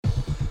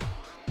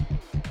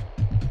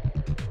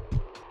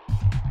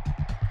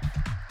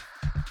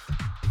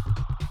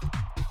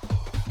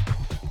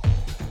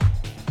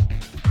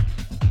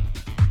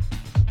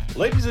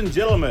Ladies and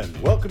gentlemen,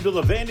 welcome to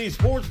the Vandy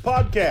Sports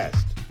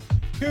Podcast.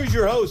 Here's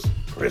your host,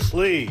 Chris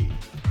Lee.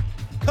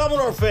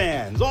 Commodore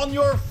fans, on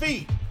your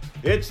feet.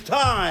 It's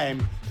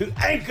time to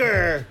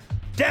anchor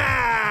down.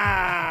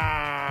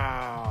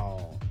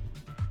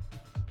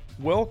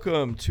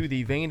 Welcome to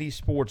the Vandy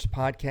Sports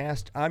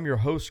Podcast. I'm your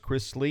host,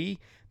 Chris Lee.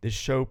 This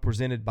show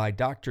presented by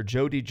Dr.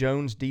 Jody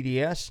Jones,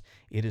 DDS.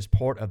 It is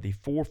part of the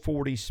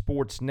 440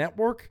 Sports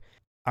Network.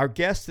 Our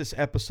guest this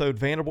episode,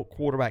 Vanderbilt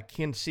quarterback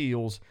Ken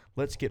Seals.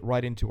 Let's get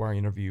right into our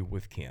interview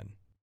with Ken.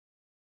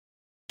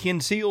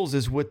 Ken Seals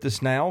is with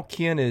us now.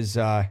 Ken is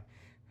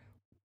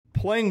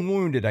playing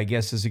wounded, I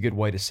guess is a good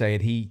way to say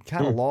it. He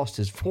kind of lost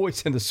his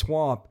voice in the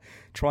swamp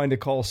trying to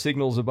call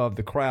signals above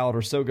the crowd,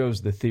 or so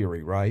goes the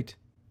theory, right?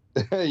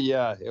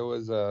 Yeah, it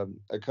was a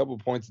couple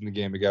points in the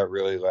game. It got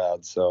really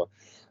loud, so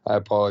I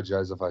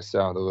apologize if I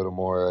sound a little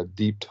more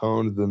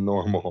deep-toned than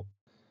normal.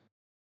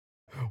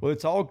 Well,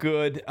 it's all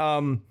good.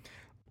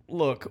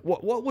 Look,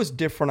 what was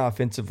different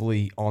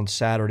offensively on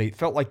Saturday? It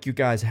felt like you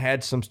guys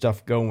had some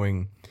stuff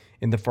going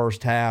in the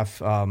first half.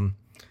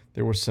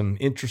 There were some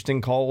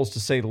interesting calls,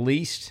 to say the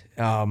least.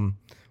 One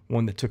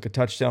that took a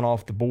touchdown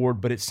off the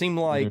board, but it seemed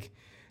like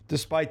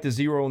despite the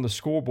zero on the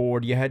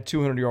scoreboard, you had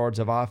 200 yards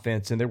of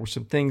offense, and there were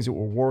some things that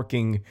were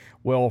working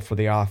well for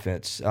the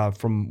offense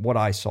from what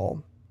I saw.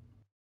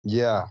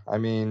 Yeah, I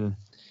mean,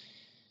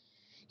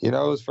 it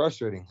was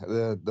frustrating.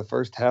 The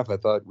first half, I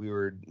thought we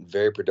were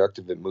very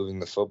productive at moving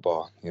the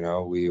football.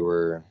 We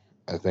were,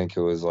 I think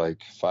it was like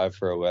 5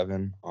 for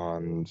 11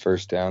 on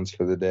first downs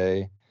for the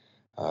day.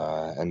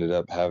 Ended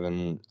up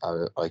having,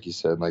 like you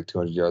said, like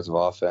 200 yards of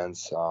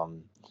offense.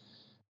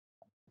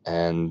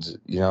 And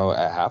at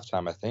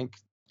halftime, I think,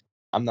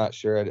 I'm not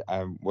sure,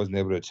 I wasn't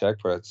able to check,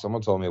 but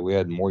someone told me we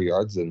had more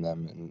yards than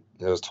them, and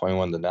it was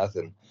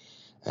 21-0.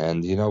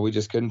 And, we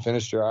just couldn't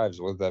finish drives,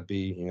 whether that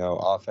be,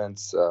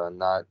 offense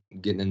not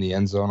getting in the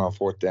end zone on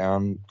fourth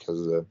down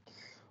because of the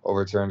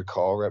overturned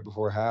call right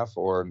before half,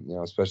 or,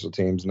 special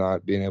teams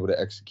not being able to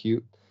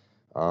execute.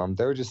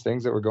 There were just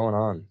things that were going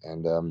on,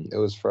 and it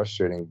was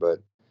frustrating. But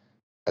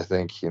I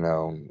think,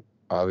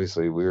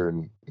 obviously we were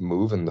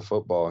moving the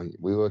football.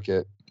 We look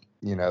at,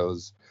 it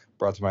was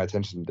brought to my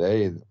attention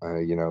today,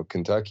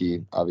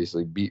 Kentucky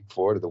obviously beat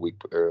Florida the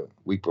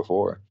week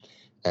before.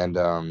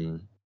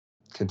 And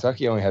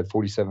Kentucky only had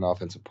 47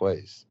 offensive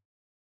plays,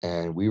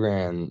 and we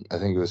ran, I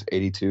think it was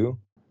 82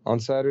 on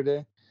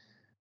Saturday.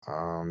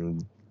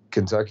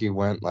 Kentucky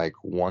went like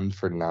 1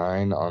 for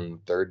 9 on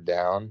third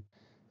down,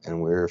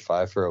 and we were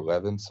 5 for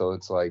 11. So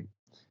it's like,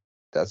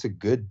 that's a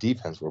good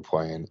defense we're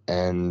playing.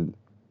 And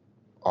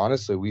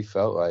honestly, we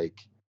felt like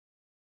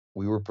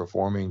we were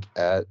performing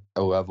at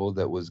a level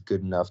that was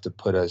good enough to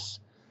put us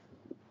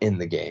in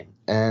the game.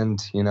 And,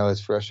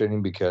 it's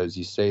frustrating because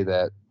you say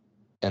that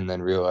and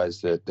then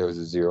realize that there was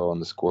a 0 on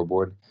the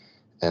scoreboard,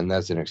 and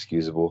that's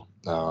inexcusable.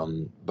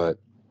 But,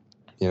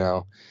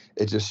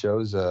 it just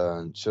shows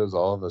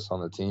all of us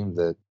on the team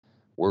that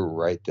we're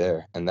right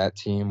there. And that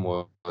team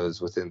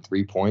was within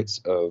 3 points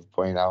of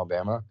playing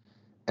Alabama.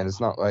 And it's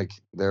not like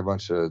they're a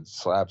bunch of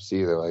slaps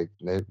either. Like,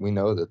 we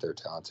know that they're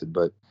talented,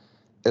 but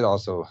it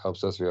also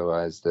helps us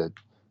realize that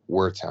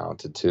we're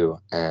talented too.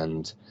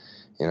 And,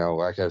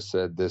 like I've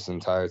said this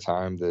entire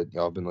time that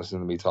y'all been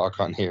listening to me talk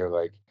on here,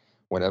 like,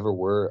 whenever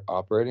we're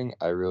operating,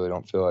 I really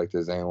don't feel like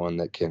there's anyone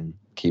that can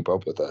keep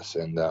up with us.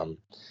 And,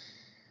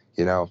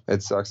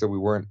 it sucks that we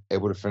weren't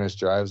able to finish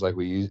drives like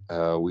we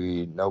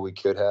know we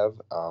could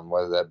have,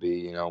 whether that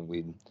be,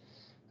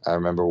 I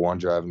remember one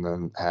drive in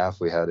the half,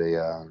 we had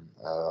a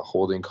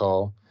holding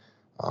call,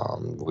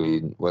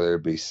 whether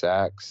it be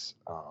sacks,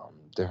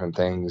 different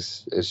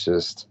things. It's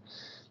just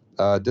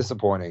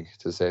disappointing,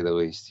 to say the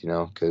least,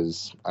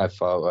 because I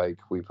felt like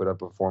we put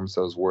up a performance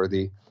that was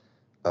worthy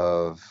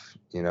of,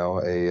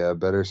 a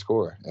better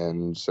score.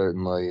 And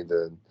certainly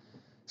the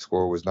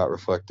score was not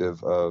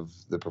reflective of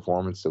the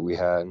performance that we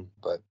had.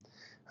 But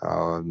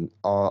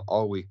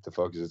all week the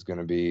focus is going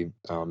to be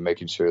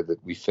making sure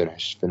that we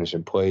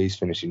finishing plays,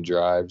 finishing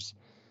drives,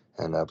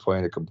 and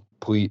playing a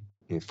complete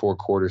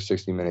 4-quarter,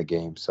 60-minute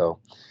game. So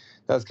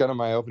that's kind of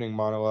my opening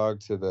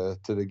monologue to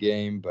the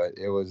game. But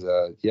it was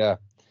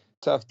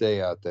tough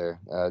day out there.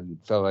 I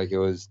felt like it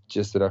was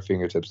just at our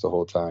fingertips the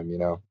whole time,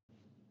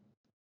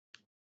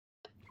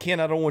 Ken,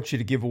 I don't want you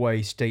to give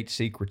away state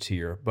secrets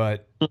here,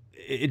 but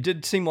it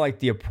did seem like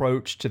the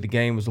approach to the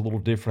game was a little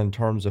different in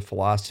terms of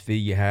philosophy.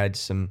 You had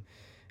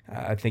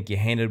I think you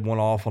handed one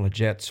off on a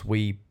jet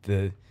sweep.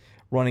 The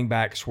running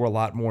backs were a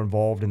lot more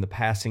involved in the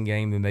passing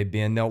game than they've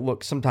been. Now,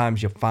 look,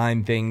 sometimes you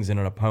find things in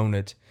an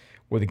opponent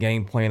where the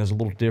game plan is a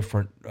little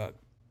different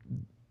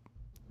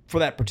for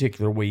that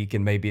particular week,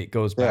 and maybe it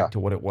goes back to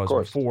what it was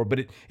before.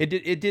 But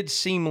it did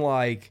seem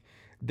like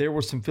there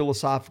were some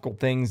philosophical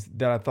things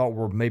that I thought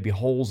were maybe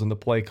holes in the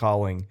play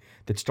calling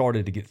that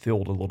started to get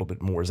filled a little bit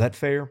more. Is that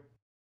fair?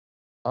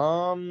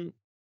 I'm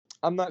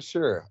not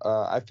sure.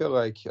 I feel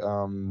like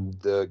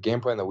the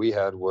game plan that we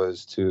had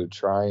was to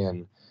try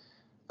and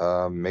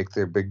make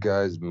their big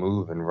guys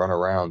move and run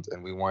around,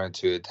 and we wanted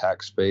to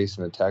attack space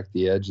and attack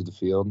the edge of the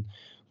field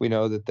we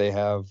know that they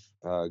have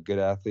good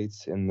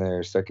athletes in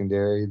their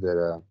secondary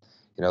that,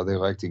 they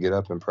like to get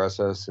up and press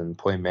us and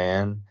play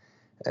man.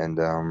 And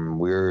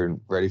we're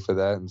ready for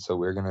that. And so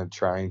we're going to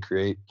try and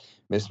create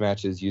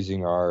mismatches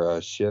using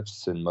our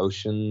shifts and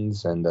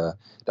motions. And that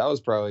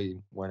was probably,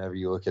 whenever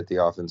you look at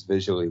the offense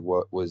visually,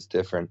 what was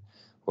different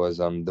was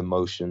the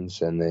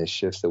motions and the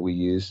shifts that we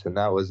used. And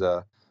that was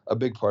a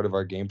big part of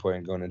our game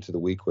plan going into the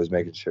week, was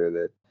making sure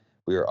that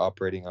we were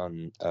operating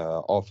on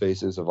all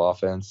phases of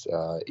offense,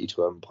 each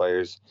 11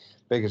 players,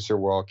 making sure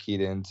we're all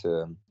keyed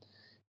into,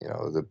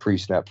 the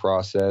pre-snap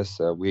process.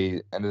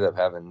 We ended up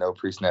having no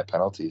pre-snap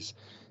penalties.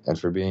 And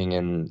for being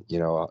in,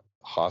 a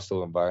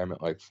hostile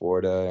environment like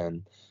Florida,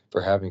 and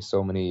for having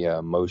so many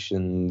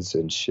motions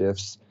and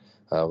shifts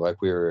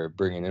like we were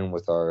bringing in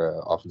with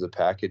our offensive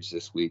package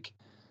this week,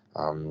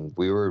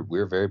 we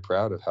were very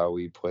proud of how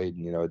we played,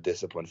 a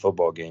disciplined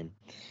football game.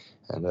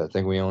 And I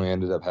think we only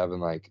ended up having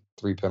like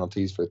 3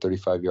 penalties for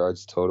 35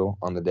 yards total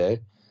on the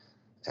day.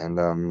 And,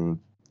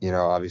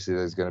 obviously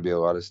there's going to be a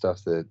lot of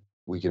stuff that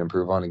we can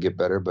improve on and get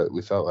better, but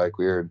we felt like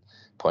we were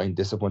playing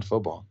disciplined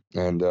football.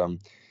 And,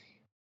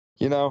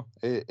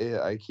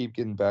 I keep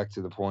getting back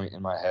to the point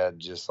in my head,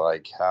 just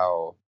like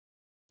how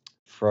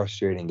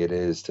frustrating it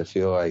is to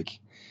feel like,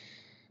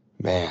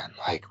 man,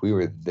 like we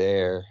were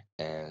there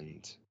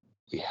and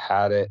we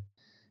had it.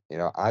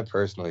 I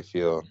personally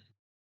feel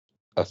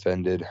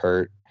offended,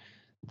 hurt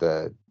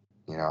that,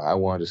 I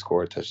wanted to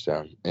score a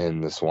touchdown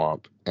in the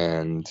Swamp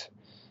and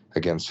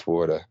against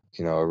Florida,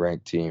 a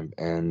ranked team,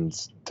 and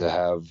to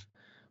have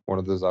one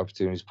of those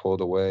opportunities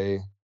pulled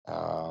away,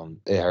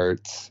 it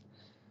hurts.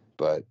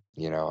 But,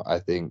 I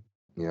think,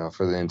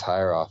 for the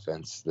entire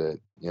offense that,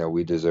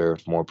 we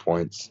deserved more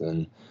points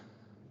than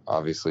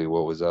obviously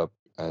what was up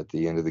at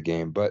the end of the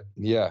game. But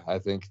yeah, I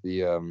think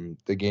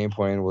the game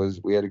plan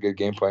we had a good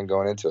game plan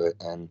going into it,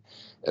 and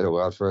it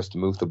allowed for us to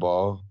move the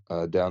ball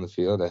down the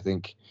field. I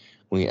think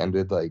we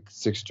ended like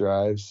 6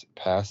 drives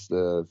past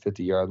the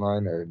 50-yard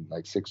line, or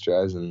like 6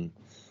 drives in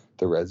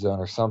the red zone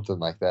or something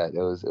like that.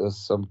 It was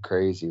some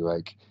crazy,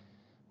 like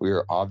we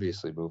were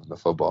obviously moving the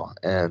football,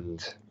 and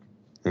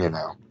it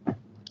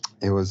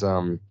was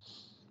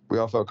we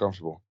all felt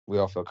comfortable. We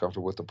all felt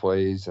comfortable with the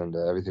plays and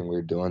everything we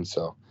were doing.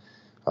 So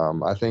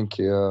I think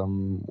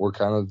we're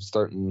kind of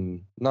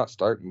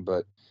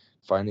but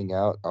finding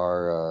out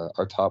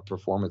our top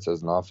performance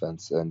as an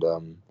offense. And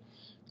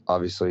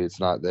obviously it's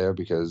not there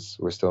because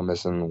we're still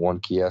missing one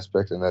key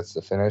aspect, and that's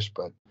the finish.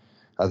 But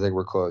I think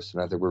we're close,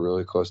 and I think we're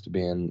really close to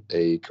being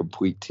a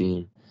complete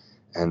team.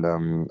 And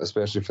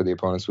especially for the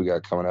opponents we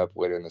got coming up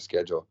later in the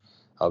schedule,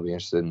 I'll be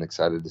interested and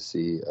excited to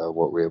see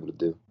what we're able to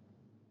do.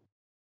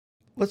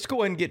 Let's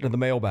go ahead and get into the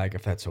mailbag,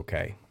 if that's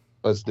okay.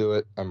 Let's do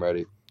it. I'm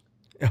ready.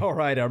 All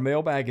right, our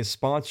mailbag is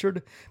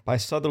sponsored by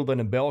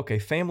Sutherland & Belk, a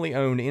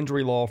family-owned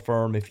injury law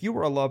firm. If you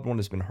or a loved one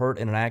has been hurt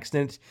in an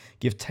accident,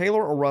 give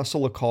Taylor or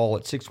Russell a call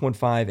at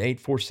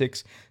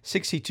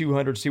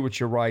 615-846-6200, see what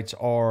your rights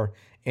are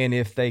and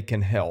if they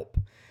can help.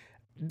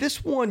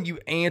 This one you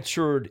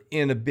answered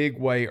in a big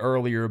way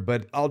earlier,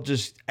 but I'll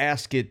just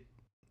ask it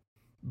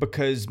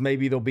because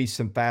maybe there'll be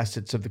some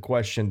facets of the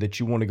question that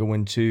you want to go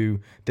into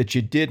that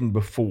you didn't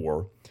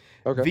before.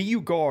 Okay.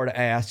 VU Guard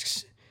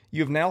asks,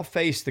 you have now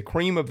faced the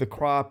cream of the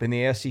crop in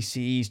the SEC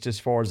East as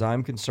far as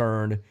I'm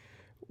concerned,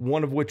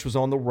 one of which was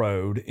on the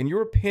road. In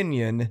your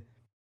opinion,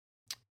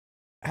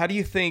 how do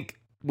you think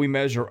we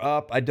measure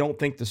up? I don't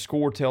think the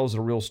score tells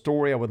a real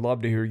story. I would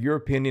love to hear your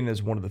opinion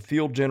as one of the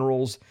field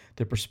generals.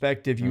 The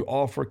perspective you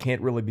offer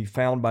can't really be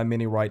found by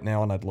many right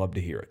now, and I'd love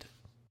to hear it.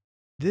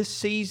 This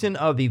season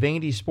of the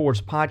Vandy Sports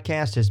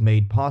Podcast is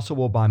made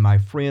possible by my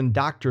friend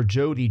Dr.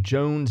 Jody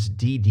Jones,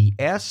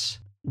 DDS.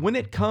 When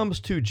it comes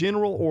to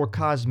general or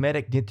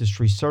cosmetic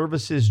dentistry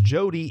services,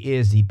 Jody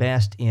is the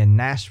best in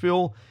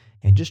Nashville.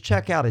 And just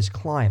check out his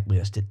client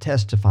list. It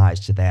testifies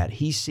to that.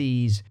 He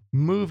sees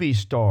movie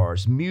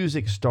stars,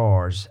 music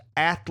stars,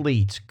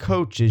 athletes,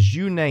 coaches,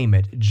 you name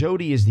it.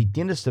 Jody is the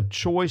dentist of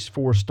choice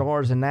for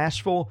stars in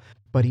Nashville.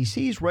 But he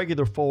sees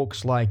regular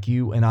folks like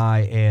you and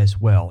I as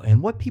well.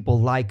 And what people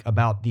like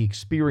about the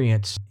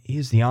experience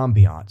is the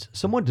ambiance.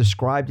 Someone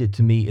described it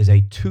to me as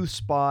a tooth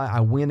spa.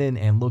 I went in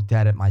and looked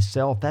at it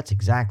myself. That's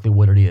exactly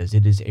what it is.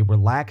 It is a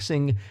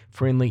relaxing,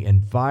 friendly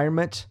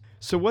environment.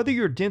 So whether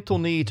your dental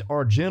needs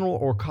are general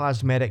or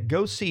cosmetic,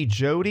 go see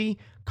Jody.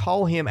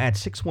 Call him at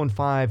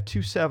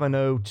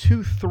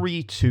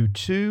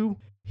 615-270-2322.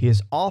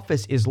 His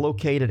office is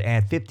located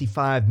at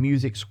 55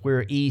 Music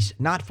Square East,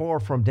 not far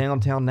from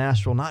downtown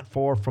Nashville, not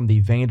far from the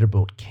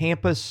Vanderbilt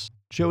campus.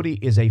 Jody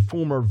is a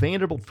former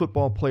Vanderbilt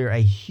football player, a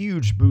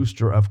huge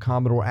booster of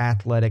Commodore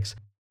athletics.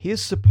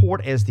 His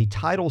support as the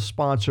title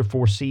sponsor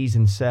for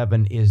Season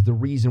 7 is the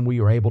reason we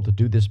are able to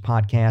do this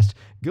podcast.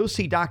 Go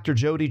see Dr.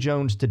 Jody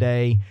Jones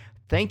today.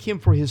 Thank him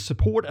for his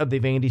support of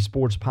the Vandy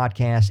Sports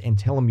Podcast and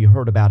tell him you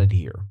heard about it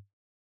here.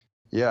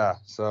 Yeah,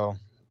 so...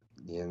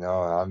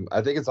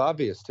 I think it's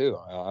obvious too,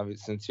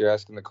 since you're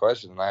asking the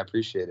question, and I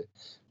appreciate it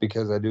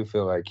because I do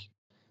feel like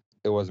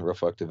it wasn't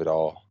reflective at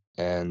all.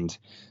 And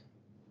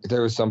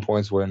there were some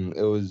points when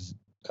it was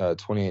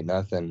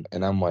 28-0,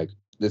 and I'm like,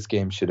 this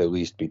game should at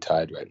least be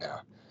tied right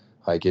now.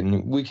 Like,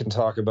 and we can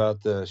talk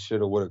about the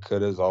shoulda, woulda,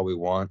 couldas all we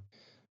want,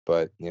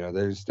 but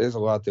there's a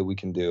lot that we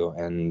can do,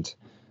 and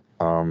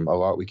a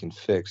lot we can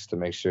fix to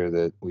make sure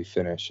that we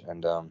finish.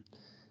 And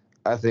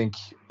I think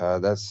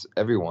that's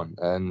everyone,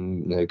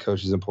 and the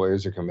coaches and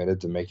players are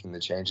committed to making the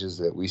changes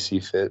that we see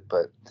fit.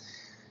 But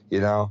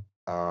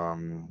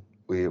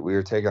we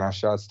were taking our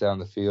shots down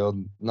the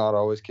field, not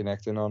always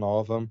connecting on all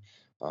of them.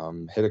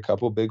 Hit a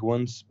couple big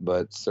ones,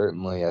 but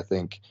certainly I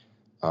think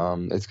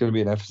it's going to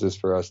be an emphasis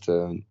for us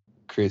to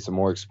create some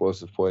more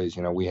explosive plays.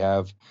 We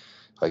have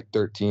like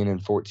 13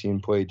 and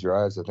 14 play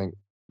drives. I think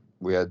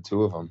we had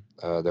 2 of them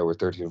that were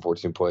 13 and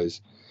 14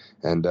 plays.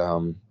 And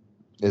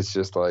it's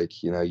just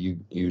like,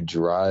 you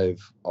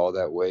drive all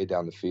that way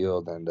down the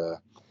field. And,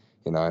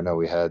 I know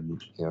we had,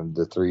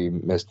 the 3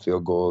 missed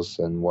field goals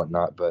and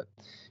whatnot, but,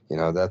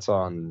 that's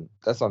on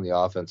the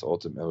offense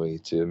ultimately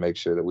to make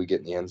sure that we get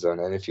in the end zone.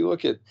 And if you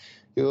look at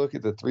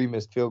the 3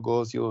 missed field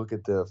goals, you look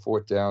at the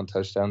 4th down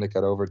touchdown that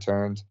got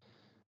overturned.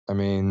 I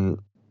mean,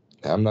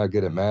 I'm not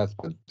good at math,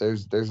 but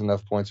there's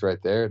enough points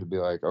right there to be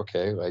like,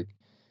 okay, like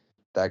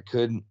that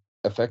could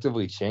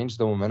effectively change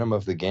the momentum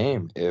of the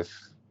game if,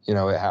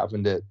 it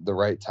happened at the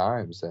right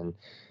times. And,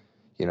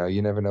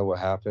 you never know what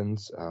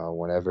happens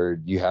whenever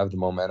you have the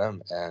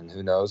momentum. And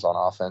who knows, on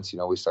offense,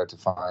 we start to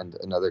find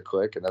another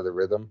click, another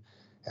rhythm,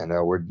 and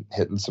we're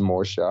hitting some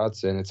more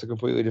shots, and it's a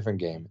completely different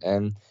game.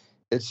 And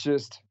it's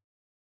just,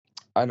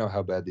 I know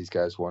how bad these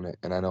guys want it,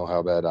 and I know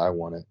how bad I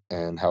want it,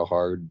 and how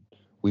hard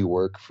we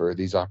work for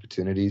these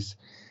opportunities,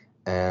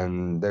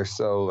 and they're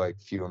so like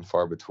few and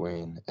far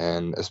between.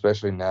 And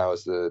especially now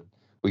as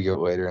we go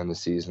later in the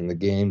season, the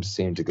games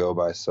seem to go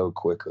by so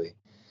quickly,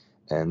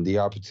 and the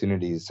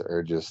opportunities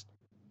are just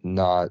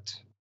not,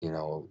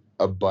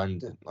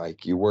 abundant.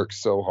 Like, you work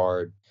so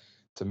hard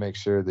to make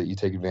sure that you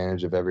take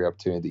advantage of every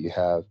opportunity that you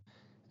have.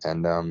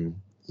 And,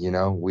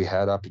 we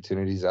had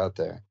opportunities out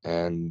there,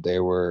 and they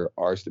were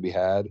ours to be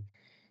had,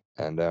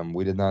 and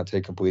we did not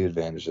take complete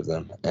advantage of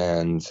them.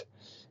 And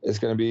it's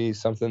going to be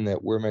something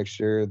that we'll make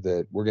sure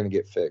that we're going to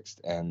get fixed.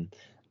 And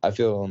I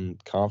feel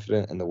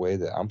confident in the way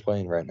that I'm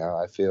playing right now.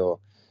 I feel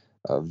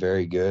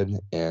very good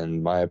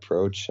in my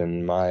approach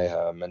and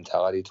my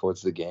mentality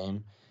towards the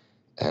game.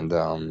 And,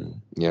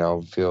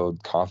 feel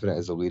confident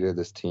as a leader of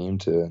this team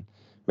to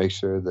make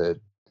sure that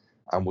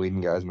I'm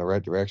leading guys in the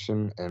right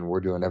direction, and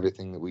we're doing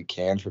everything that we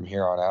can from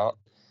here on out.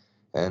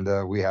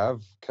 And we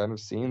have kind of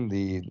seen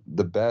the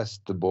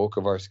bulk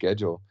of our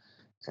schedule.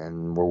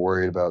 And we're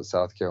worried about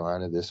South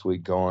Carolina this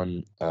week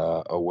going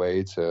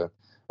away to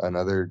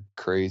another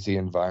crazy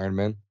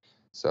environment.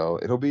 So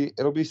it'll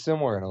be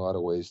similar in a lot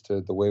of ways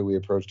to the way we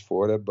approached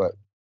Florida. But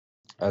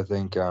I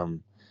think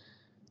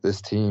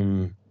this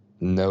team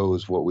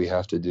knows what we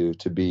have to do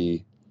to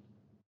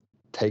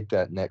take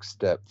that next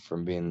step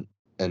from being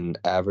an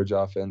average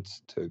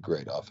offense to a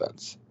great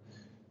offense.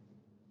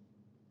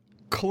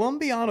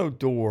 Colombiano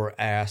Door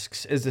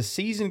asks, as the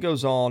season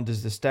goes on,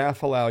 does the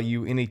staff allow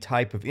you any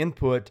type of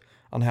input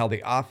on how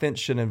the offense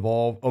should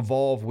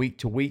evolve week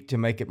to week to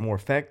make it more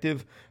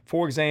effective?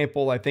 For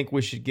example, I think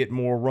we should get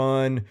more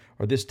run,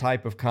 or this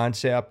type of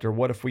concept, or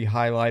what if we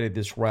highlighted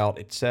this route,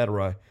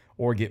 etc.,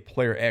 or get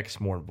player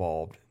X more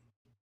involved?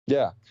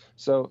 Yeah,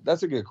 so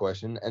that's a good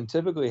question. And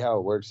typically how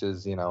it works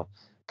is,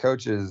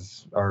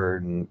 coaches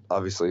are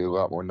obviously a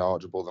lot more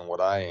knowledgeable than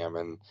what I am.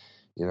 And,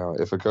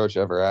 if a coach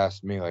ever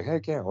asked me like, hey,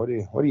 Cam, what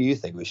do you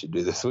think we should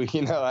do this week?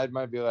 I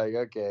might be like,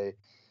 okay,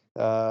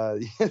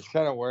 it's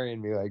kind of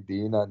worrying me. Like, do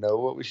you not know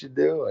what we should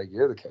do? Like,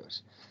 you're the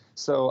coach.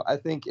 So I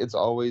think it's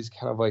always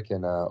kind of like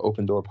an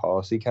open door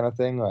policy kind of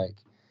thing. Like,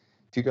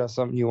 if you got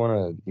something you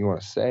want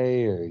to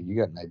say, or you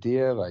got an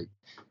idea, like,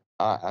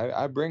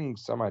 I bring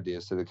some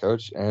ideas to the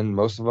coach, and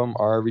most of them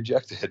are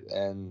rejected.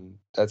 And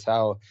that's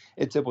how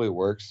it typically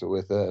works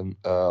with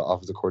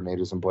offensive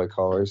coordinators and play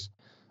callers.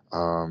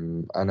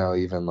 I know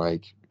even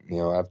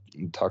I've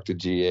talked to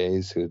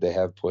GAs who they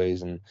have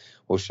plays and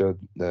we'll show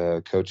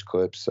the coach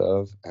clips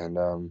of,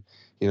 and,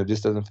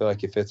 just doesn't feel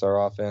like it fits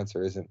our offense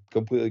or isn't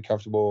completely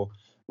comfortable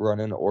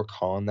running or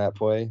calling that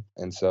play.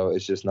 And so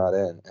it's just not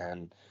in.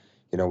 And,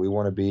 we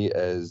want to be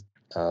as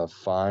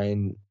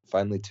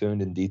finely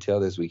tuned and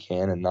detailed as we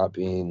can, and not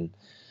being,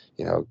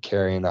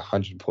 carrying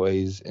 100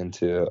 plays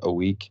into a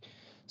week.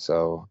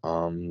 So,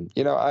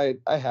 I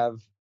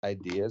have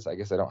ideas. I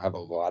guess I don't have a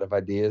lot of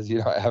ideas.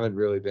 I haven't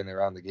really been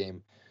around the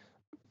game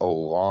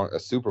a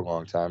super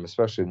long time,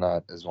 especially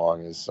not as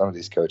long as some of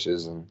these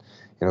coaches. And,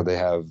 they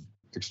have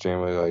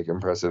extremely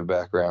impressive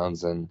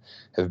backgrounds and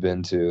have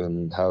been to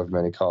and however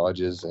many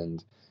colleges.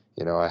 And,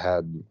 I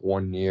had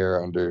 1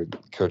 year under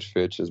Coach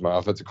Fitch as my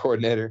offensive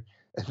coordinator,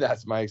 and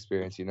that's my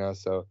experience,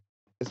 so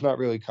it's not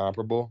really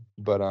comparable.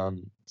 But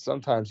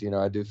sometimes,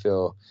 I do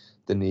feel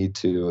the need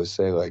to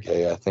say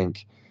hey, I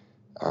think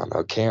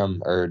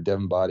Cam or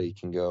Devin Body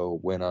can go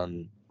win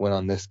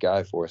on this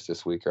guy for us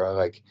this week, or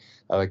I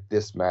like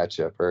this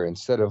matchup, or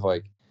instead of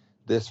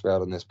this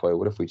route on this play,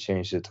 what if we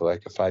changed it to a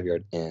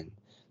 5-yard in?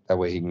 That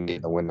way he can get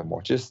in the window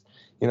more. Just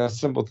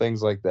simple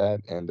things like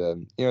that.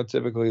 And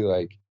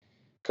typically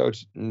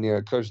coach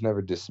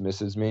never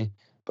dismisses me,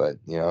 but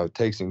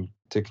takes into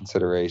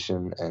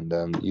consideration,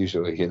 and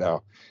usually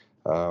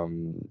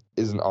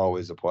isn't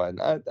always applied.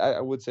 And I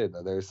would say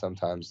that there's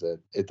sometimes that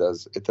it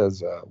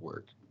does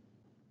work.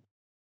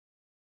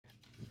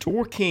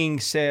 King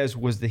says,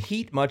 was the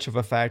heat much of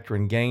a factor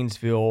in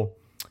Gainesville,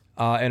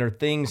 and are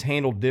things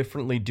handled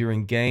differently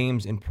during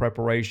games in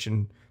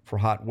preparation for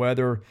hot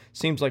weather?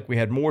 Seems like we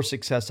had more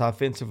success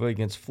offensively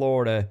against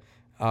Florida.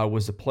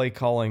 Was the play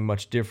calling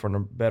much different or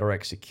better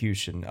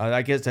execution?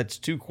 I guess that's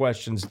two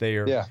questions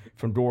there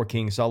from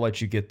King, so I'll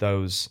let you get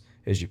those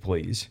as you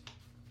please.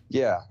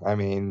 Yeah, I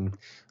mean,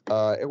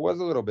 it was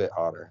a little bit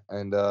hotter.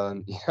 And, I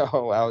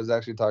was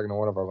actually talking to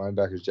one of our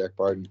linebackers, Jack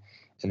Barton,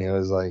 and he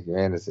was like,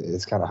 man,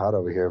 it's kind of hot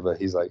over here. But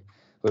he's like,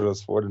 little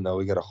as Florida know,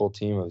 we got a whole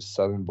team of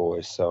Southern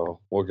boys, so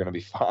we're going to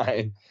be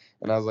fine.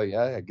 And I was like,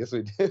 yeah, I guess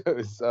we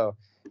do. So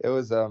it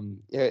was,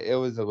 it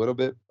was a little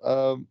bit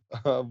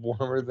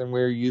warmer than we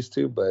were used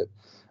to. But,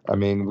 I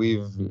mean,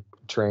 we've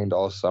trained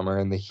all summer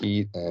in the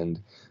heat, and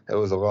it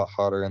was a lot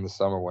hotter in the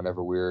summer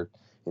whenever we were,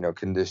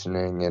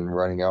 conditioning and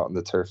running out in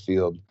the turf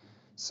field.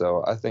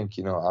 So I think,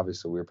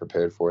 obviously we were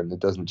prepared for it, and it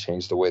doesn't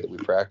change the way that we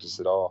practice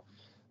at all.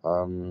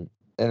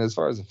 And as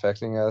far as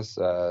affecting us,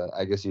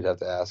 I guess you'd have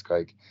to ask,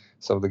 like,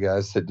 some of the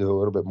guys that do a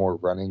little bit more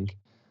running.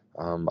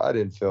 I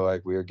didn't feel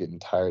like we were getting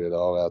tired at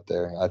all out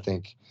there. I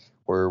think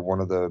we're one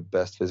of the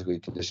best physically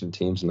conditioned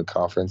teams in the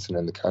conference and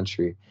in the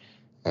country.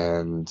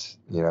 And,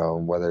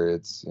 whether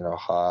it's,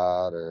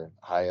 hot or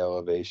high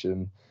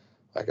elevation,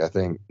 like, I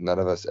think none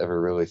of us ever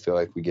really feel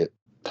like we get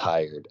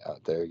tired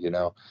out there. You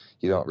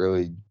don't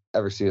really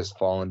ever see us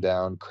falling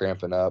down,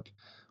 cramping up.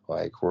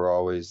 Like, we're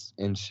always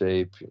in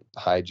shape,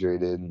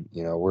 hydrated.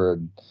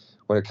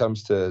 When it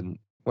comes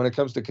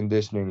to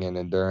conditioning and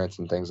endurance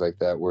and things like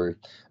that, we're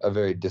a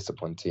very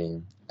disciplined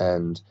team.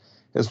 And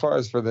as far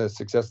as for the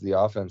success of the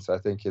offense, I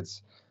think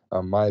it's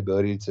my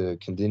ability to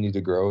continue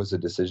to grow as a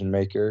decision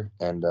maker,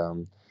 and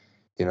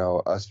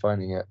us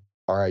finding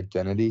our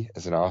identity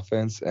as an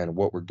offense and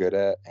what we're good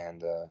at,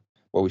 and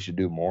what we should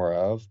do more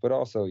of. But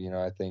also,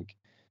 I think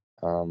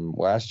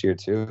last year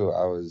too,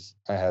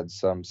 I had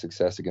some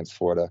success against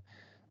Florida.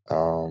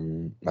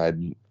 I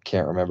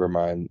can't remember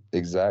my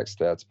exact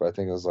stats, but I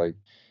think it was like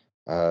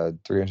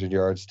 300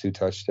 yards, 2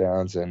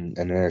 touchdowns, and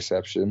an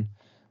interception.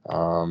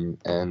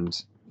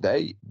 And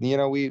they,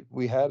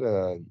 we had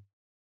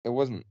it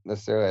wasn't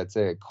necessarily, I'd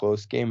say, a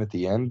close game at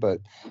the end,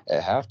 but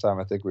at halftime,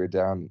 I think we were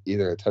down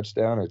either a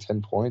touchdown or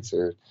 10 points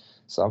or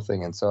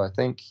something. And so I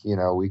think,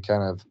 we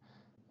kind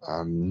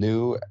of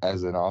knew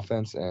as an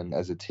offense and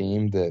as a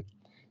team that,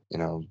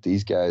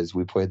 these guys,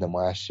 we played them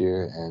last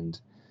year, and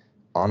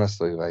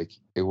honestly, like,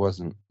 it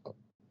wasn't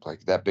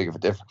like that big of a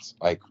difference.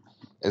 Like,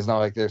 it's not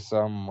like there's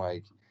some,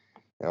 like,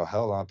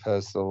 held on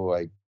pedestal,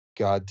 like,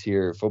 god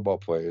tier football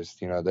players.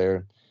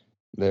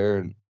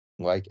 They're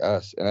like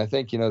us. And I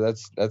think,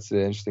 that's the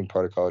interesting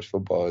part of college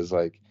football is,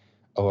 like,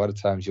 a lot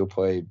of times you'll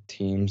play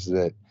teams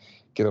that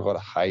get a lot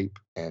of hype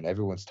and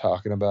everyone's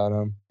talking about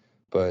them,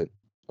 but,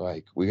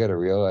 like, we got to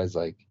realize,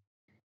 like,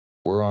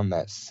 we're on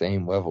that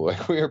same level.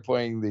 Like, we are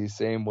playing the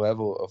same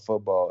level of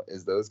football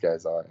as those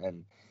guys are.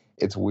 And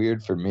it's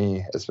weird for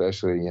me,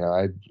 especially,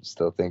 I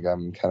still think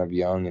I'm kind of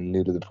young and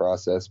new to the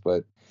process,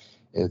 but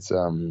it's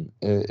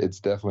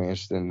definitely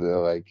interesting to,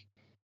 like,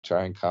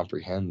 try and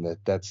comprehend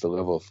that that's the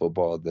level of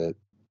football that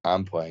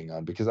I'm playing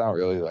on, because I don't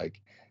really,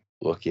 like,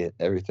 look at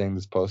everything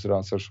that's posted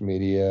on social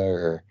media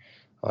or,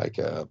 like,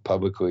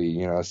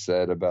 publicly,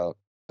 said about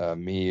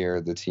me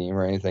or the team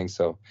or anything.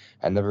 So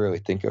I never really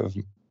think of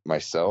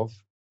myself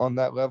on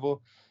that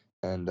level.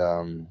 And,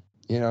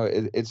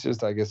 it's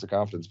just, I guess, a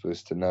confidence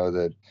boost to know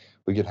that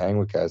we could hang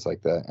with guys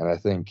like that. And I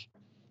think,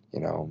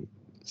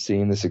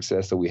 seeing the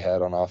success that we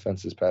had on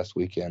offense this past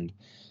weekend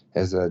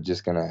is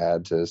just going to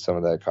add to some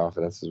of that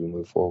confidence as we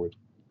move forward.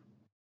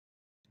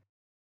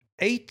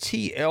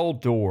 ATL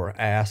Door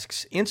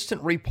asks,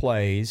 instant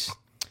replays,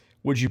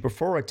 would you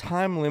prefer a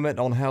time limit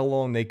on how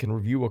long they can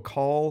review a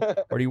call,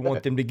 or do you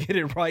want them to get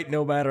it right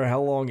no matter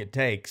how long it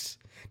takes?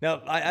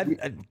 Now,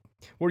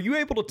 were you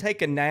able to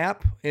take a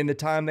nap in the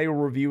time they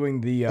were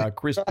reviewing the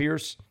Chris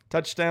Pierce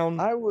touchdown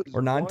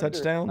or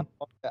non-touchdown?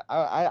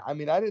 I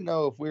mean, I didn't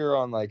know if we were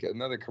on, like,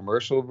 another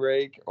commercial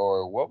break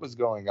or what was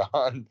going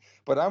on,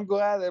 but I'm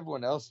glad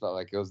everyone else felt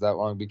like it was that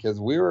long, because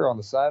we were on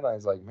the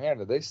sidelines like,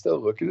 man, are they still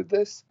looking at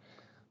this?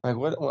 Like,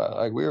 what,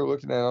 like, we were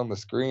looking at it on the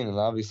screen, and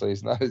obviously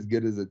it's not as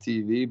good as a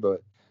TV,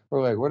 but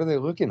we're like, what are they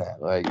looking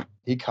at? Like,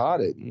 he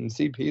caught it. And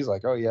CP's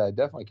like, oh, yeah, I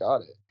definitely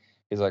caught it.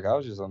 He's like, I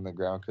was just on the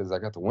ground because I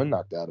got the wind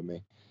knocked out of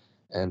me.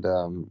 And,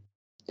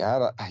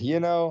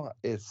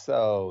 it's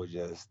so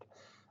just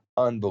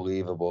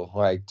unbelievable.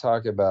 Like,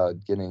 talk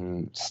about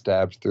getting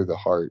stabbed through the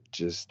heart.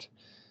 Just,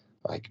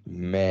 like,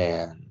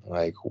 man,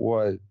 like,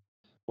 what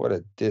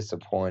a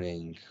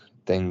disappointing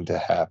thing to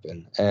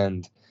happen.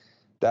 And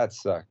that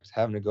sucked.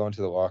 Having to go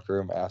into the locker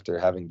room after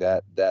having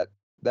that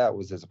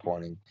was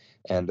disappointing.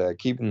 And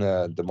keeping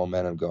the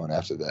momentum going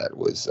after that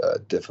was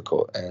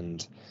difficult.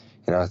 And,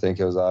 I think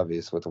it was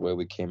obvious with the way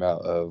we came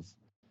out of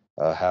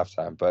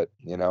halftime. But,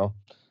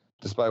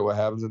 despite what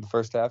happens in the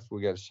first half,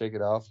 we got to shake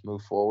it off,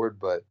 move forward.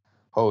 But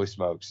holy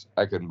smokes,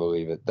 I couldn't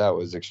believe it. That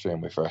was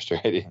extremely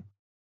frustrating.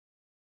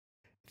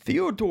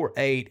 Theodore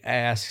 8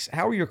 asks,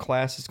 how are your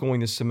classes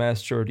going this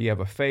semester? Do you have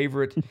a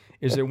favorite?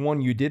 Is there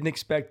one you didn't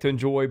expect to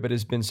enjoy but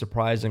has been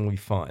surprisingly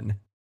fun?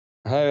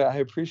 I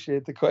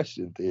appreciate the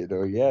question,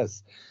 Theodore.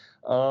 Yes.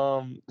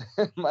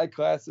 My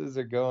classes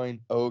are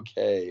going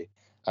okay.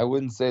 I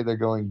wouldn't say they're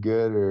going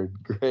good or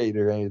great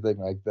or anything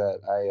like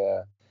that.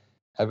 I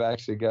have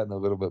actually gotten a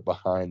little bit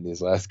behind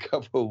these last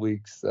couple of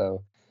weeks,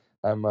 so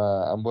I'm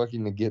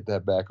looking to get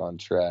that back on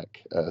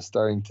track.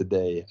 Starting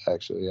today,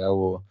 actually,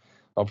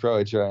 I'll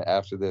probably try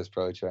after this.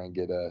 Probably try and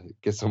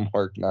get some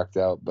work knocked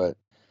out. But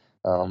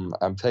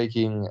I'm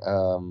taking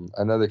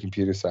another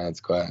computer science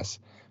class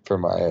for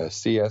my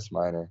CS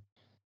minor,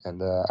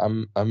 and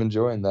I'm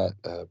enjoying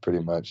that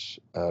pretty much.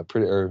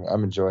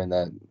 I'm enjoying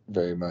that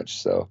very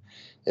much. So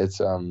it's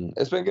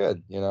been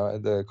good. You know,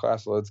 the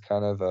class load's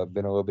kind of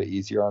been a little bit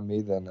easier on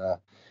me than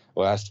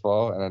last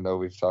fall, and I know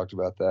we've talked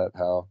about that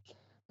how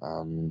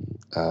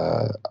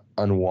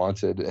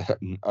unwanted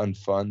and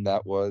unfun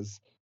that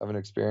was of an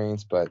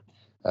experience, but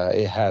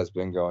it has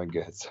been going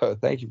good. So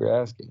thank you for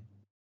asking.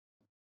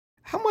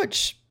 How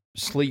much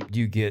sleep do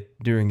you get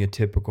during a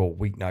typical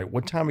weeknight?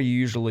 What time are you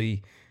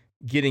usually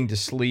getting to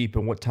sleep,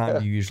 and what time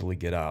do you usually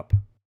get up?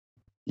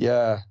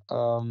 Yeah.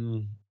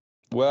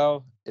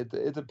 Well,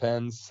 it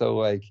depends. So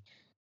like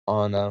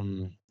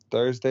on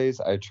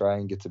Thursdays, I try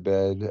and get to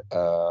bed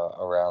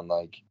around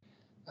like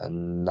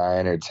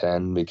 9 or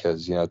 10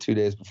 because 2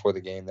 days before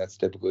the game, that's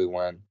typically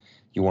when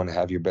you want to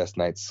have your best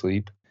night's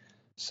sleep.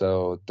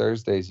 So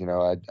Thursdays,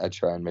 I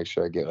try and make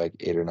sure I get like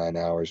 8 or 9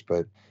 hours,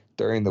 but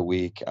during the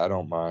week, I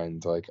don't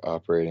mind like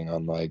operating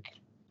on like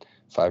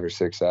 5 or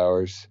 6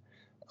 hours,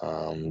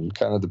 kind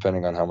of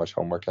depending on how much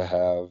homework I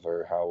have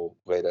or how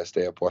late I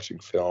stay up watching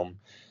film.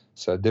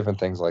 So different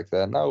things like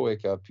that. And I'll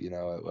wake up,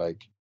 at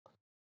like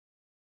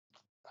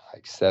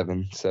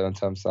seven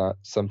times,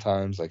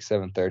 sometimes like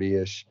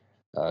 7:30 ish.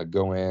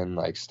 Go in,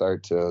 like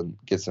start to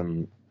get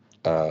some,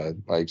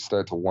 like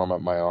start to warm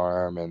up my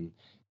arm and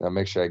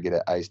make sure I get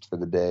it iced for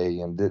the day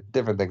and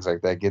different things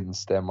like that. Getting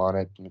stem on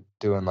it,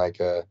 doing like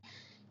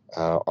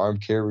arm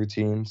care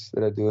routines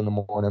that I do in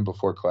the morning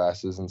before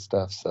classes and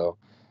stuff. So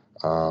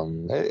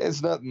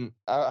it's nothing.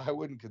 I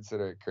wouldn't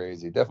consider it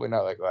crazy. Definitely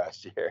not like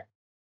last year.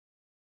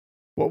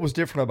 What was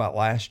different about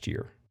last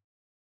year?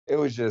 It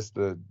was just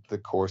the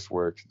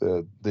coursework,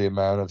 the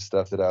amount of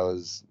stuff that I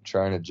was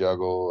trying to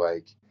juggle.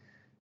 Like,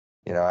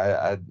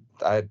 I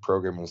had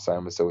programming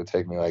assignments that would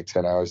take me like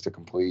 10 hours to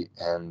complete,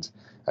 and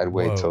I'd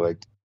wait till Whoa.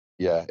 like,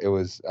 yeah, it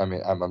was. I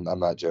mean, I'm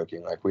not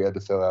joking. Like, we had to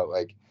fill out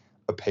like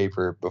a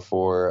paper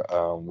before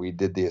we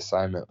did the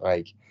assignment.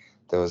 Like,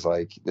 there was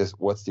like this: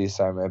 what's the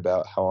assignment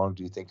about? How long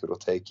do you think it'll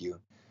take you?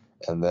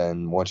 And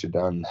then once you're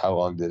done, how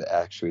long did it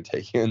actually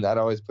take you? And I'd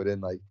always put in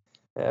like,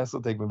 yeah, this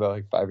will take me about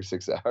like 5 or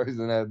 6 hours.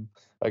 And then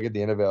like at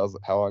the end of it, I was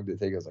like, how long did it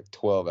take? It was like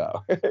 12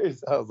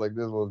 hours. I was like,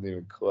 this wasn't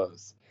even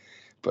close.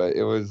 But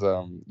it was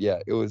yeah,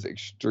 it was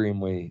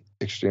extremely,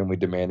 extremely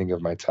demanding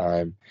of my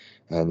time.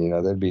 And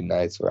there'd be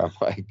nights where I'm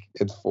like,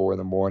 it's 4 in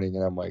the morning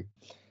and I'm like,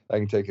 I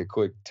can take a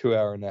quick 2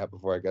 hour nap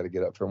before I got to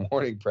get up for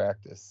morning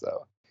practice.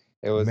 So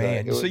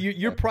Man, it so was,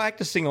 you're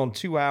practicing on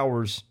 2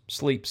 hours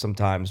sleep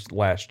sometimes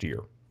last year.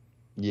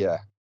 yeah,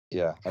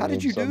 yeah. I How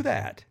did mean, you do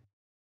that?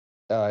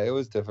 it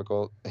was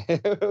difficult.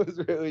 It was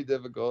really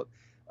difficult.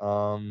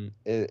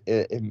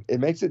 It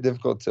makes it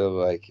difficult to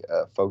like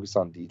focus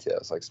on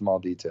details, like small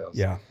details,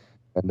 Yeah.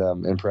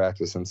 and in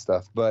practice and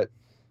stuff. But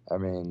I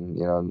mean,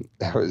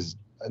 there was,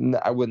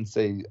 I wouldn't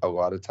say a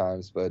lot of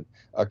times, but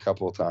a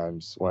couple of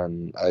times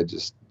when I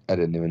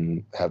didn't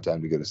even have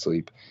time to go to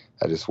sleep.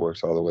 I just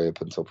worked all the way up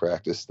until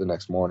practice the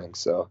next morning.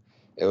 So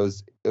it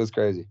was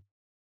crazy.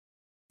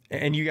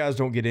 And you guys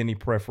don't get any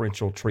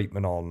preferential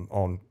treatment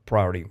on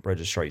priority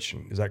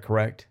registration. Is that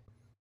correct?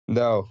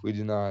 No, we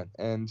do not.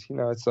 And,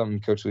 it's something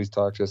Coach Lee's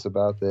talked to us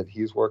about that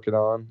he's working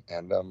on.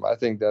 And I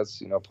think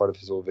that's, part of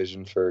his whole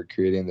vision for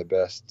creating the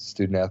best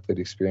student athlete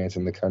experience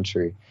in the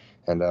country.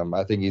 And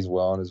I think he's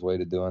well on his way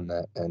to doing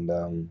that.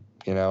 And,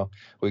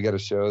 we got to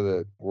show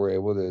that we're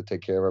able to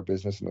take care of our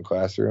business in the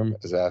classroom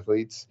as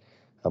athletes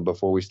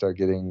before we start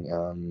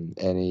getting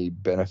any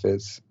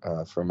benefits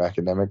from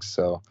academics.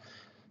 So,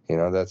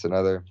 that's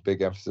another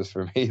big emphasis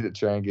for me to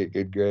try and get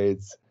good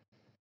grades.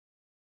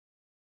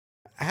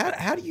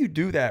 How do you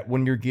do that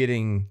when you're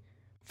getting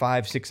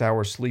 5, 6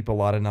 hours sleep a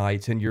lot of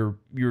nights and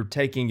you're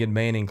taking and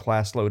manning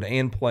class load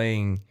and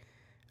playing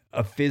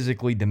a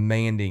physically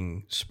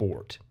demanding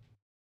sport?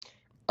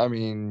 I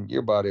mean,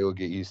 your body will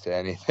get used to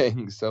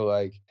anything. So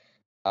like,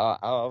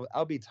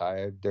 I'll be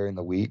tired during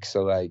the week.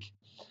 So like,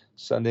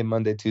 Sunday,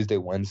 Monday, Tuesday,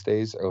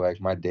 Wednesdays are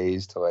like my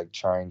days to like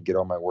try and get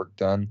all my work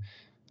done.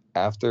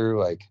 After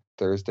like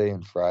Thursday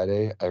and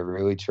Friday, I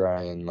really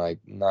try and like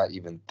not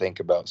even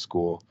think about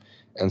school.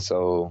 And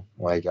so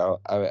like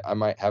I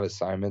might have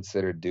assignments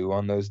that are due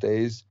on those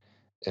days,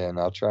 and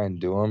I'll try and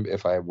do them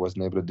if I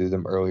wasn't able to do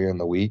them earlier in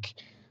the week.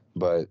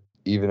 But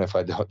even if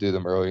I don't do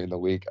them early in the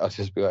week, I'll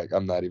just be like,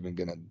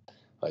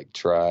 like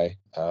try.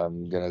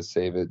 I'm going to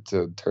save it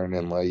to turn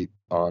in late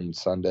on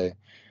Sunday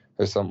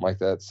or something like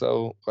that.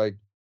 So like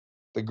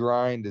the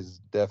grind is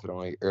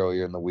definitely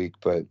earlier in the week,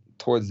 but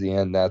towards the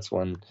end, that's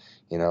when,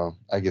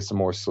 I get some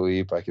more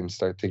sleep. I can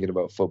start thinking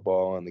about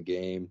football and the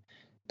game.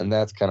 And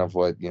that's kind of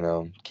what,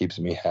 keeps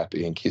me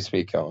happy and keeps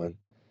me going.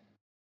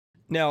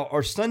 Now,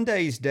 are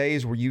Sundays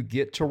days where you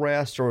get to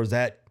rest, or is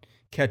that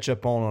catch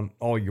up on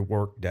all your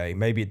work day?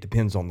 Maybe it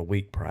depends on the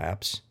week,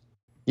 perhaps.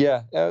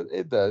 Yeah,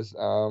 it does.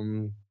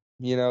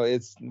 We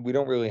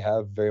don't really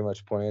have very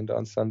much planned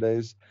on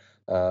Sundays.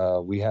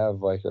 We have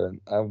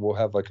we'll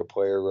have like a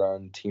player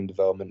run team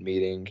development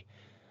meeting.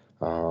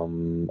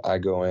 I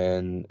go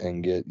in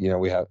and get,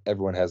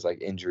 everyone has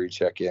like injury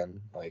check-in,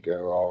 like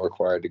we're all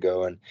required to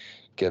go and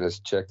get us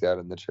checked out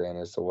in the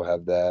trainer. So we'll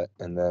have that.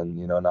 And then,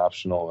 an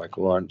optional like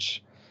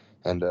lunch.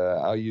 And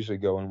I'll usually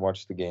go and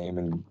watch the game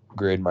and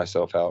grade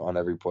myself out on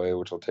every play,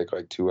 which will take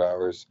like 2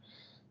 hours.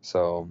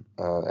 So,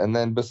 and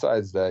then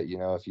besides that,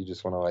 if you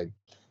just want to like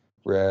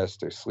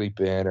rest or sleep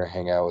in or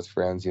hang out with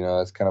friends,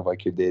 that's kind of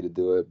like your day to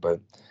do it.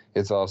 But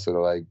it's also to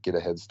like get a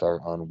head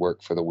start on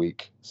work for the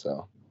week.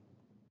 So.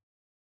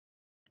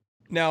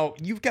 Now,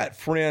 you've got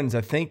friends,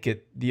 I think,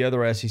 at the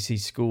other SEC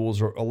schools,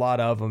 or a lot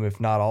of them,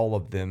 if not all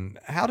of them.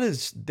 How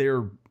does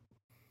their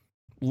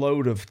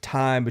load of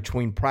time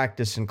between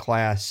practice and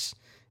class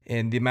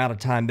and the amount of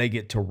time they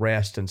get to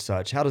rest and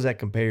such, how does that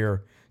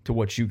compare to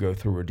what you go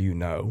through, or do you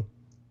know?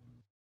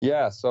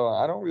 Yeah, so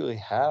I don't really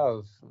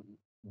have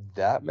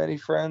that many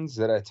friends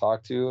that I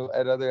talk to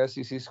at other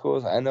SEC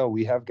schools. I know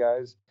we have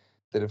guys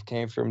that have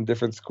came from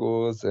different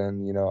schools,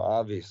 and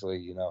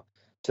obviously,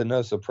 to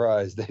no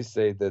surprise, they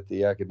say that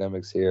the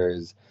academics here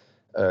is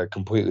a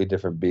completely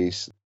different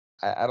beast.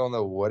 I don't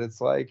know what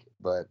it's like,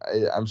 but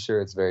I'm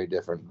sure it's very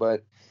different.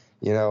 But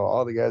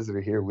all the guys that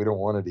are here, we don't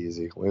want it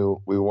easy.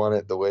 We want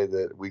it the way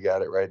that we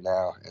got it right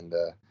now. And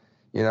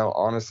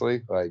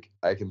honestly, like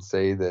I can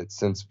say that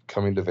since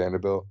coming to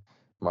Vanderbilt,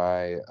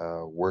 my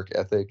work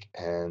ethic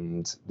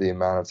and the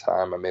amount of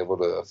time I'm able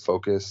to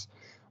focus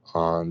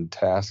on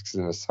tasks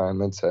and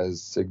assignments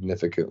has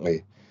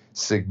significantly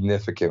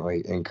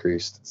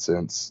increased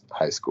since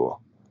high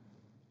school.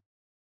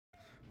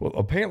 Well,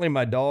 apparently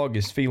my dog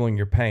is feeling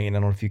your pain. I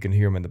don't know if you can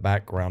hear him in the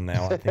background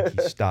now. I think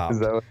he stopped. Is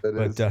that what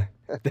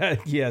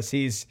that is? Yes,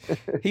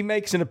 he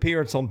makes an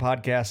appearance on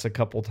podcasts a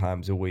couple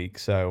times a week.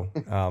 So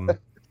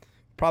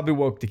probably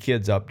woke the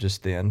kids up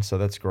just then. So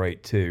that's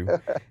great too.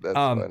 That's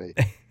funny.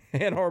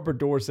 Ann Arbor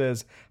Door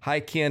says, "Hi,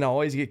 Ken. I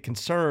always get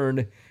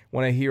concerned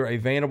when I hear a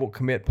Vanderbilt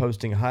commit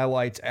posting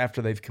highlights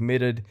after they've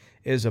committed.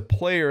 As a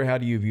player, how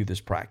do you view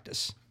this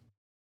practice?"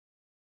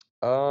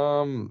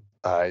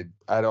 I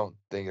don't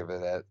think of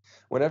it as,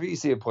 whenever you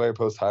see a player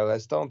post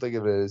highlights, don't think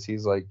of it as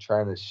he's like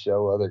trying to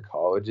show other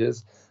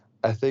colleges.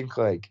 I think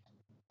like,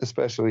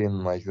 especially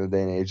in like the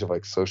day and age of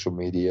like social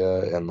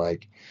media and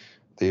like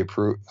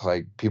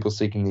people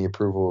seeking the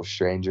approval of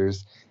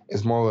strangers,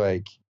 is more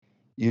like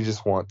you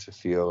just want to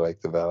feel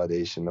like the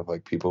validation of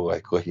like people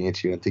like looking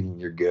at you and thinking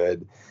you're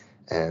good.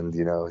 And,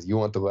 you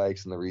want the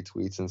likes and the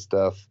retweets and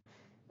stuff.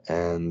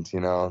 And,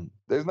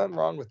 there's nothing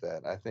wrong with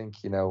that. I think,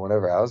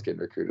 whenever I was getting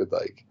recruited,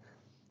 like,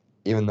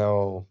 even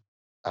though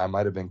I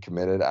might have been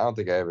committed, I don't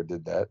think I ever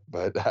did that.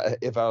 But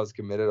if I was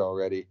committed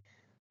already,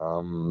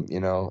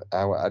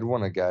 I'd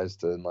want guys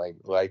to like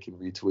and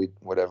retweet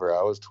whatever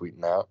I was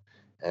tweeting out.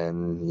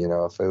 And,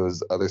 if it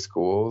was other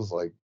schools,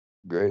 like,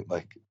 great.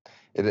 Like,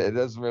 it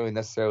doesn't really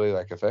necessarily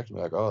like affect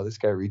me. Like, oh, this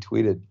guy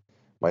retweeted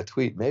my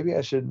tweet. Maybe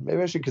I should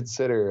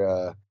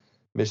consider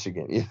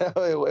Michigan.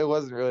 It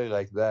wasn't really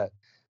like that.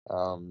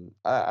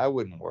 I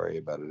wouldn't worry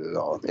about it at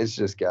all. It's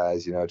just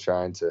guys,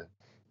 trying to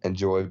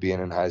enjoy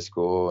being in high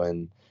school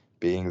and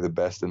being the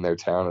best in their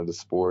town at a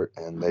sport,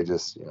 and they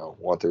just,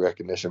 want the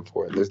recognition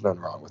for it. There's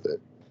nothing wrong with it.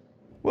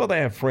 Well, they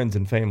have friends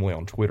and family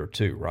on Twitter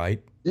too,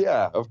 right?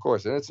 Yeah, of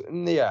course.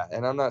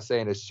 And I'm not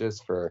saying it's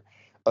just for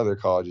other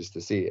colleges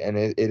to see, and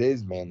it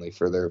is mainly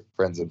for their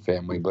friends and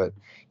family. But,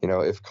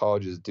 if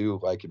colleges do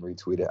like and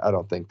retweet it, I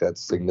don't think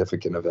that's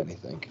significant of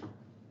anything.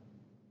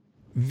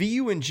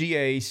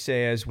 VUNGA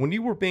says, when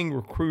you were being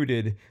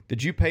recruited,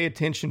 did you pay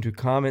attention to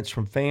comments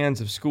from fans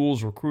of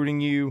schools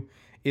recruiting you?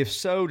 If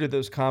so, did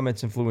those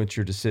comments influence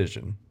your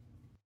decision?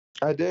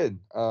 I did.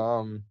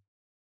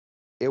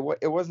 It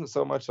wasn't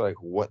so much like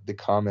what the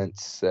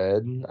comments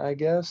said, I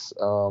guess.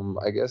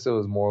 I guess it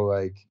was more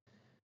like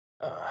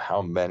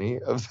how many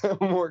of them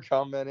were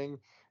commenting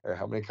or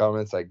how many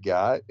comments I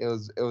got. It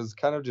was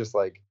kind of just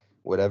like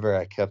whatever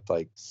I kept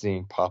like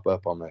seeing pop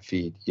up on my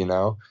feed,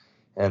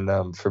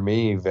 And for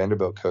me,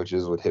 Vanderbilt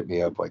coaches would hit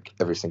me up like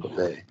every single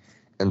day.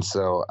 And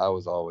so I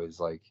was always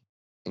like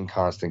in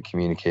constant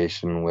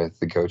communication with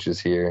the coaches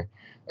here,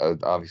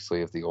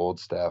 obviously of the old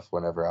staff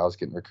whenever I was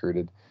getting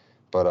recruited.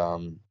 But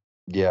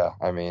yeah,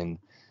 I mean,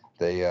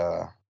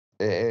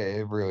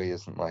 it really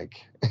isn't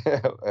like,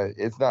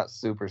 it's not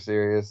super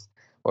serious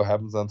what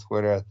happens on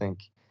Twitter. I think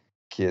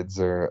kids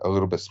are a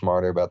little bit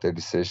smarter about their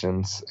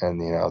decisions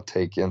and,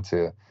 take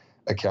into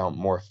account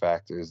more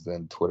factors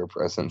than Twitter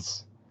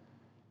presence.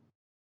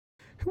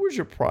 Who was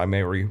your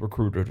primary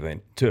recruiter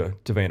to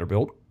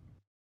Vanderbilt?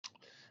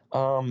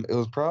 It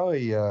was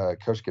probably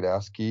Coach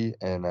Godowski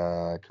and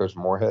Coach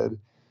Moorhead.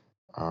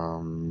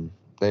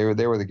 They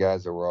were the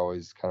guys that were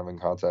always kind of in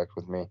contact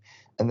with me.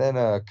 And then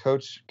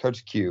Coach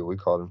Q, we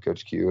called him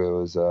Coach Q. It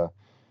was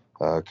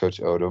Coach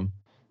Odom.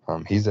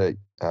 He's at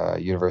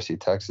University of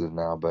Texas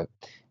now, but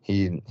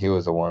he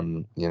was the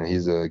one.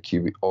 He's a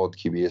old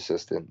QB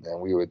assistant,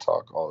 and we would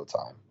talk all the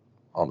time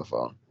on the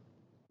phone.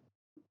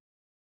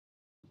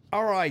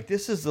 All right,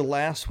 this is the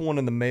last one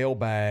in the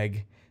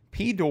mailbag.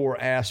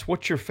 P-Door asks,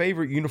 what's your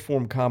favorite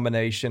uniform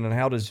combination, and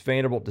how does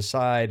Vanderbilt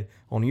decide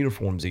on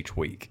uniforms each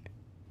week?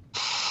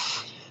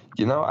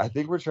 I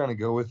think we're trying to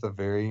go with a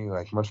very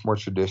much more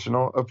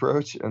traditional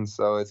approach, and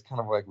so it's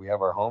kind of like we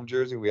have our home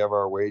jersey, we have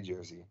our away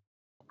jersey,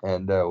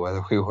 and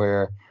whether we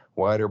wear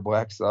white or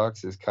black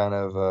socks is kind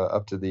of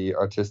up to the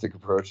artistic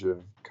approach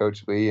of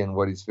Coach Lee and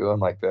what he's feeling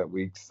like that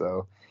week.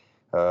 So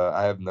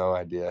I have no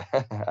idea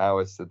how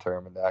it's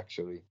determined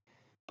actually.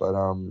 But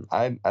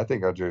I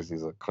think our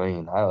jerseys look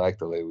clean. I like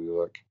the way we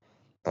look,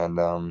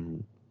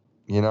 and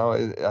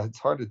it's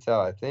hard to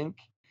tell. I think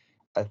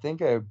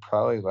I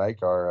probably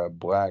like our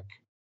black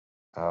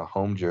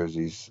home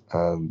jerseys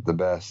the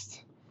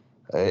best,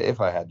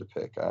 if I had to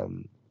pick.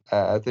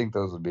 I think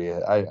those would be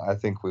it. I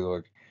think we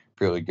look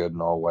really good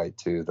in all white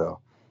too, though.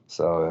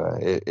 So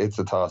it's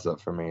a toss up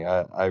for me.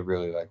 I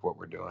really like what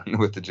we're doing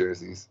with the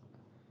jerseys.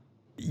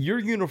 Your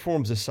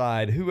uniforms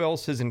aside, who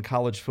else is in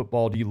college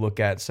football do you look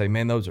at and say,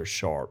 man, those are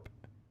sharp?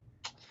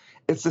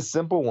 It's the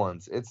simple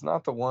ones. It's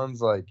not the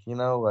ones like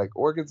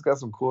Oregon's got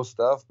some cool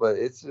stuff, but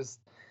it's just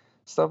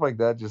stuff like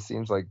that just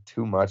seems like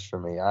too much for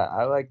me.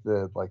 I like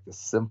the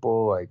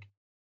simple,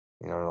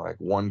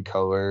 one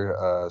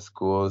color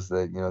schools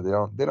that,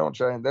 they're not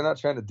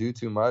trying to do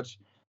too much,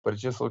 but it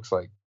just looks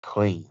like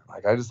clean.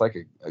 I just like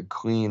a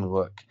clean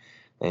look.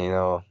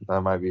 And,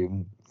 that might be,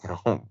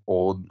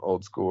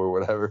 old school or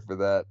whatever for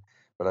that.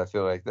 But I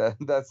feel like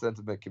that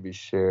sentiment can be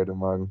shared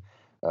among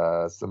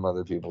some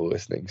other people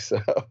listening.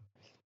 So,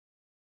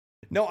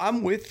 no,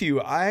 I'm with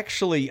you. I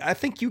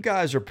think you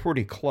guys are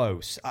pretty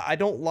close. I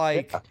don't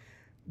like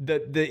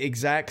the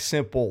exact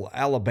simple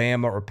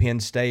Alabama or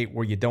Penn State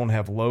where you don't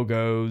have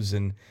logos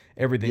and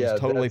everything's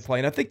totally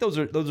plain. I think those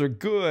are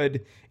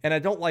good, and I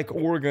don't like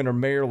Oregon or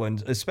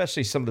Maryland,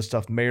 especially some of the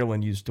stuff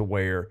Maryland used to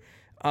wear.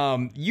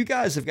 You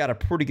guys have got a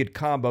pretty good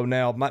combo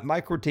now.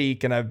 My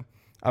critique, and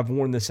I've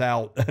worn this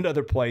out at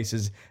other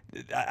places,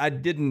 I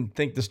didn't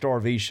think the Star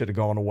V should have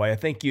gone away. I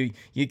think you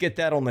get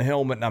that on the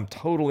helmet, and I'm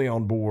totally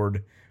on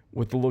board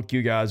with the look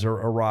you guys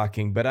are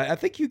rocking. But I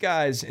think you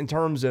guys, in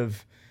terms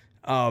of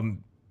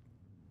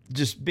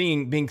just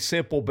being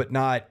simple but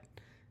not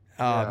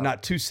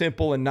too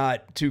simple and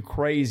not too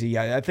crazy,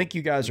 I think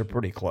you guys are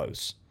pretty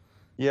close.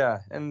 Yeah,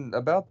 and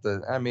about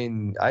I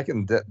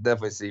can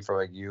definitely see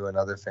for you and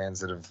other fans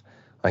that have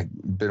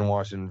been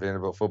watching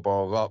Vanderbilt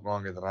football a lot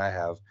longer than I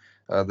have.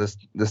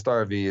 The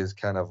Star V is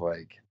kind of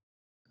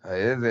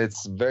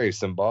it's very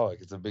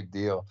symbolic. It's a big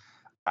deal.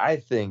 I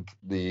think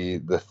the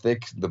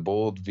thick, the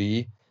bold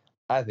V,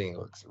 I think it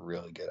looks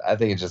really good. I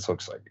think it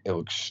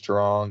looks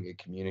strong. It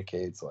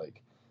communicates a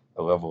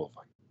level of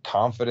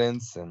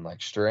confidence and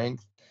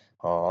strength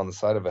on the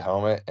side of a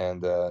helmet,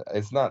 and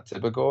it's not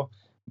typical,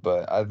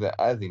 but I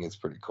think it's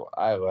pretty cool.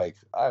 I like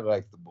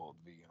the bold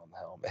V on the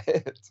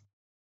helmet.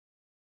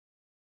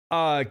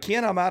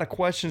 Ken, I'm out of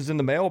questions in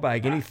the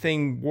mailbag.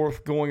 Anything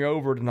worth going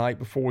over tonight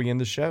before we end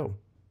the show?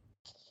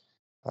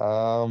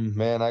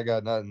 Man, I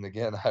got nothing.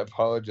 Again, I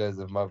apologize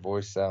if my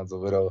voice sounds a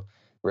little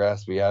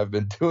raspy. I've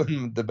been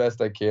doing the best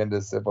I can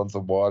to sip on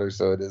some water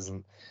so it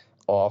isn't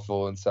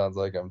awful and sounds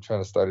like I'm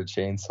trying to start a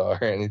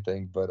chainsaw or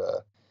anything. But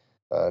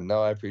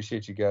no, I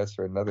appreciate you guys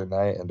for another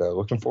night, and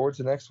looking forward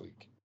to next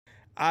week.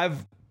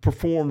 I've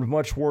performed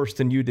much worse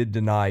than you did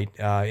tonight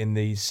in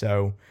these,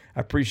 so I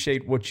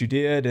appreciate what you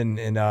did,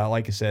 and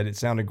like I said, it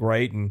sounded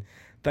great, and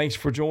thanks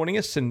for joining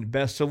us, and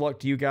best of luck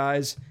to you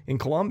guys in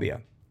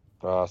Columbia.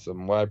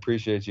 Awesome. Well, I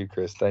appreciate you,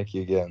 Chris. Thank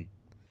you again.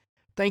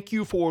 Thank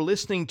you for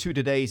listening to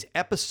today's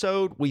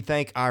episode. We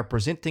thank our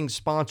presenting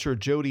sponsor,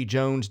 Jody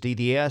Jones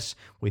DDS.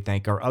 We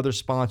thank our other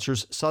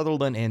sponsors,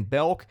 Sutherland and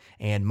Belk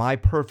and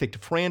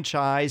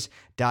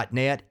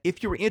MyPerfectFranchise.net.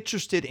 If you're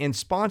interested in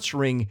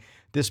sponsoring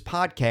this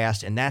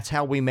podcast, and that's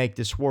how we make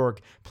this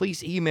work,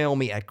 please email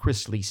me at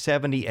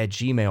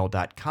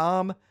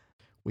chrisley70@gmail.com.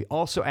 We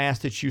also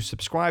ask that you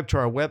subscribe to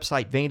our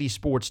website,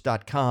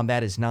 vandysports.com.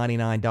 That is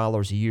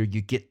 $99 a year. You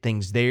get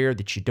things there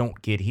that you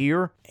don't get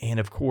here. And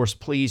of course,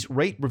 please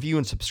rate, review,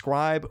 and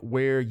subscribe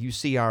where you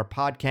see our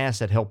podcast.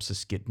 That helps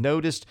us get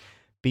noticed.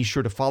 Be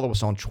sure to follow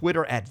us on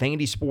Twitter at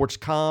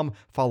vandysports.com.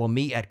 Follow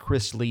me at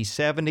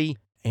chrislee70.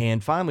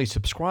 And finally,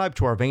 subscribe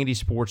to our Vandy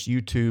Sports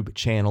YouTube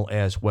channel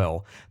as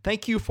well.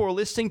 Thank you for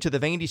listening to the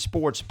Vandy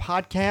Sports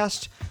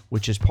Podcast,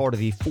 which is part of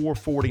the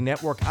 440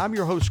 Network. I'm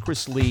your host,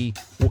 Chris Lee.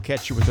 We'll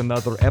catch you with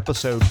another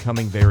episode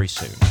coming very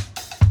soon.